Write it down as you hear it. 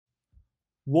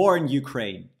War in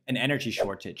Ukraine, an energy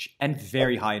shortage, and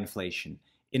very high inflation.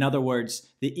 In other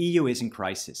words, the EU is in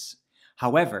crisis.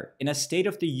 However, in a State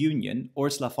of the Union,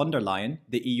 Ursula von der Leyen,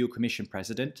 the EU Commission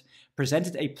President,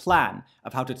 presented a plan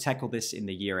of how to tackle this in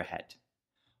the year ahead.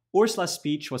 Ursula's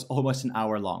speech was almost an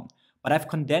hour long, but I've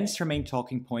condensed her main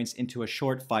talking points into a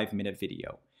short 5-minute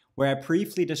video, where I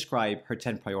briefly describe her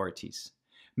 10 priorities.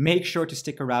 Make sure to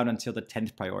stick around until the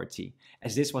 10th priority,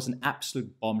 as this was an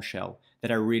absolute bombshell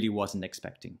that I really wasn't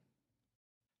expecting.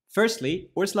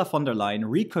 Firstly, Ursula von der Leyen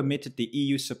recommitted the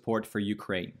EU support for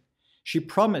Ukraine. She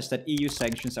promised that EU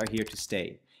sanctions are here to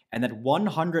stay, and that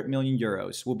 100 million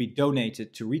euros will be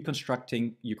donated to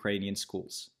reconstructing Ukrainian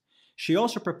schools. She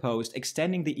also proposed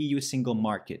extending the EU single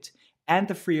market and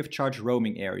the free-of-charge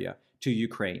roaming area to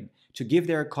Ukraine to give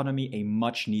their economy a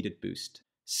much-needed boost.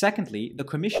 Secondly, the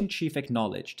Commission chief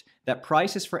acknowledged that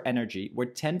prices for energy were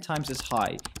 10 times as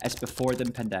high as before the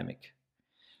pandemic.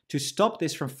 To stop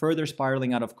this from further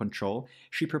spiraling out of control,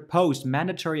 she proposed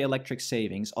mandatory electric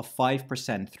savings of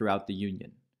 5% throughout the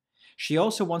Union. She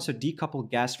also wants to decouple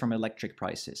gas from electric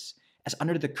prices, as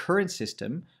under the current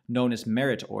system, known as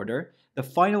merit order, the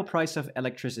final price of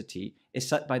electricity is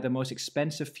set by the most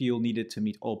expensive fuel needed to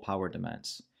meet all power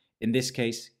demands. In this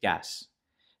case, gas.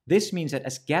 This means that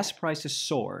as gas prices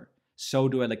soar, so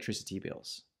do electricity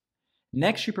bills.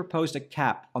 Next, she proposed a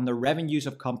cap on the revenues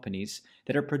of companies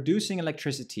that are producing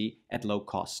electricity at low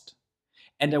cost,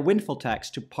 and a windfall tax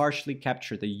to partially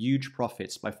capture the huge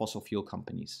profits by fossil fuel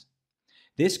companies.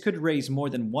 This could raise more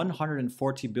than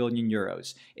 140 billion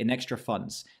euros in extra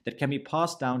funds that can be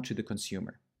passed down to the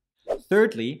consumer.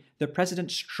 Thirdly, the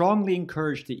President strongly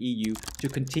encouraged the EU to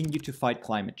continue to fight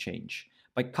climate change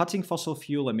by cutting fossil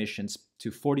fuel emissions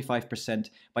to 45%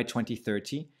 by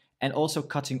 2030 and also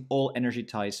cutting all energy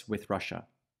ties with Russia.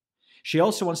 She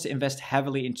also wants to invest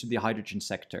heavily into the hydrogen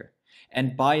sector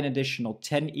and buy an additional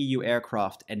 10 EU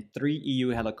aircraft and 3 EU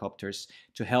helicopters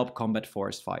to help combat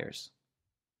forest fires.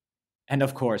 And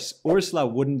of course, Ursula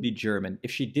wouldn't be German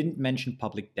if she didn't mention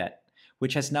public debt,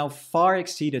 which has now far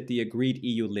exceeded the agreed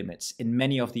EU limits in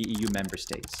many of the EU member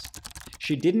states.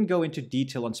 She didn't go into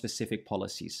detail on specific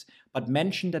policies, but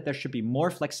mentioned that there should be more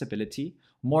flexibility,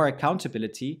 more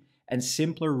accountability, and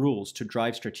simpler rules to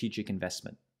drive strategic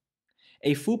investment.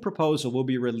 A full proposal will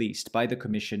be released by the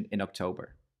Commission in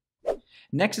October.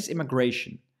 Next is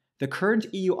immigration. The current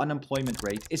EU unemployment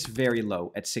rate is very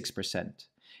low at 6%,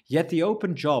 yet the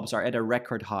open jobs are at a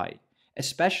record high,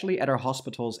 especially at our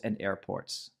hospitals and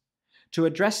airports. To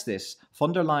address this,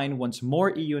 von der Leyen wants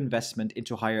more EU investment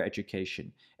into higher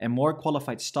education and more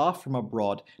qualified staff from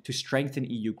abroad to strengthen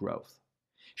EU growth.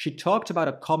 She talked about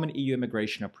a common EU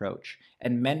immigration approach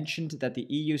and mentioned that the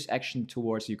EU's action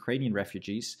towards Ukrainian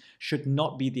refugees should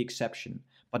not be the exception,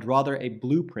 but rather a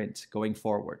blueprint going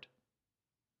forward.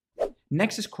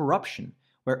 Next is corruption,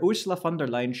 where Ursula von der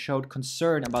Leyen showed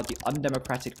concern about the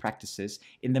undemocratic practices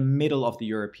in the middle of the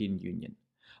European Union.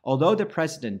 Although the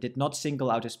President did not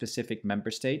single out a specific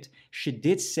member state, she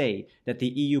did say that the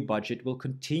EU budget will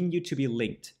continue to be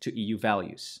linked to EU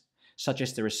values, such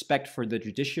as the respect for the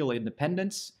judicial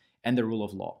independence and the rule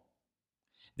of law.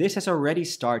 This has already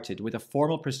started with a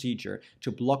formal procedure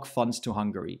to block funds to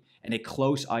Hungary and a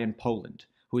close eye on Poland,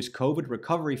 whose COVID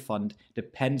recovery fund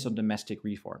depends on domestic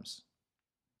reforms.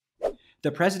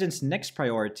 The President's next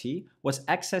priority was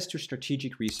access to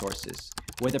strategic resources,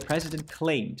 where the President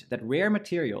claimed that rare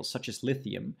materials such as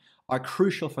lithium are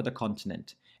crucial for the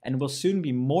continent and will soon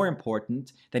be more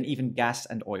important than even gas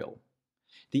and oil.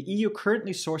 The EU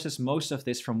currently sources most of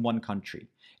this from one country,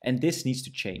 and this needs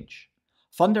to change.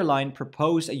 Von der Leyen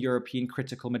proposed a European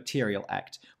Critical Material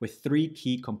Act with 3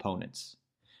 key components: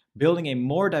 building a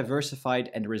more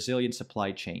diversified and resilient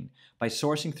supply chain by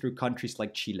sourcing through countries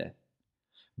like Chile,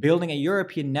 building a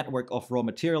European network of raw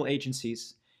material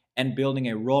agencies, and building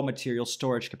a raw material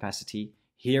storage capacity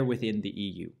here within the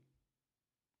EU.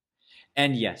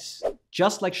 And yes,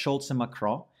 just like Scholz and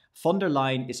Macron, von der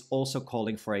Leyen is also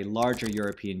calling for a larger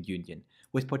European Union,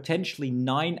 with potentially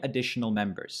 9 additional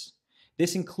members.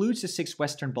 This includes the 6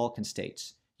 Western Balkan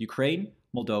states: Ukraine,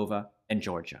 Moldova, and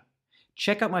Georgia.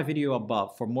 Check out my video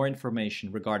above for more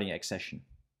information regarding accession.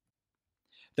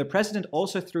 The President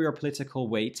also threw her political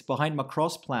weight behind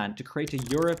Macron's plan to create a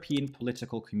European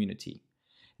political community.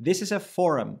 This is a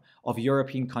forum of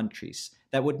European countries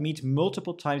that would meet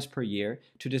multiple times per year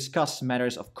to discuss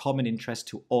matters of common interest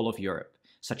to all of Europe,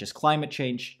 such as climate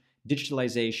change,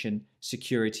 digitalization,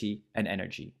 security, and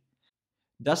energy.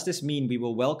 Does this mean we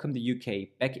will welcome the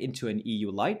UK back into an EU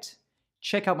light?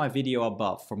 Check out my video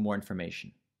above for more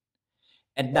information.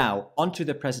 And now, onto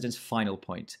the President's final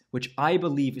point, which I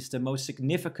believe is the most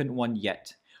significant one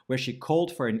yet, where she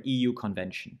called for an EU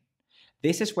convention.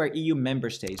 This is where EU member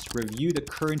states review the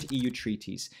current EU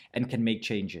treaties and can make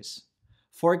changes.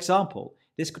 For example,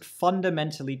 this could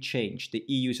fundamentally change the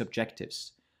EU's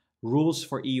objectives, rules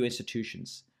for EU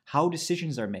institutions, how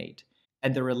decisions are made,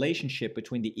 and the relationship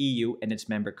between the EU and its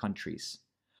member countries.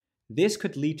 This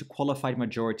could lead to qualified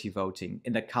majority voting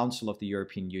in the Council of the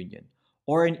European Union,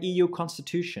 or an EU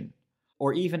constitution,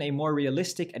 or even a more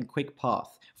realistic and quick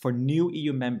path for new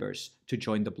EU members to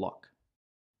join the bloc.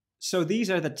 So these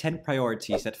are the 10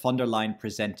 priorities that von der Leyen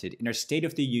presented in her State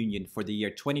of the Union for the year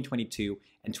 2022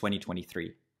 and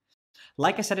 2023.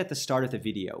 Like I said at the start of the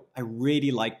video, I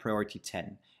really like priority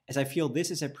 10, as I feel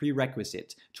this is a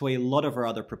prerequisite to a lot of our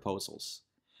other proposals.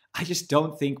 I just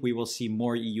don't think we will see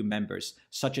more EU members,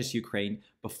 such as Ukraine,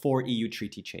 before EU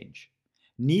treaty change.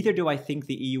 Neither do I think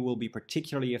the EU will be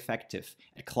particularly effective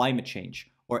at climate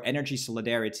change or energy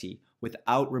solidarity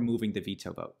without removing the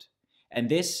veto vote. And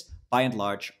this, by and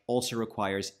large, also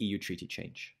requires EU treaty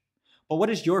change. But what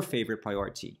is your favorite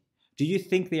priority? Do you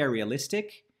think they are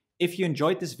realistic? If you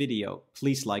enjoyed this video,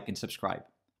 please like and subscribe.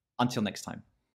 Until next time.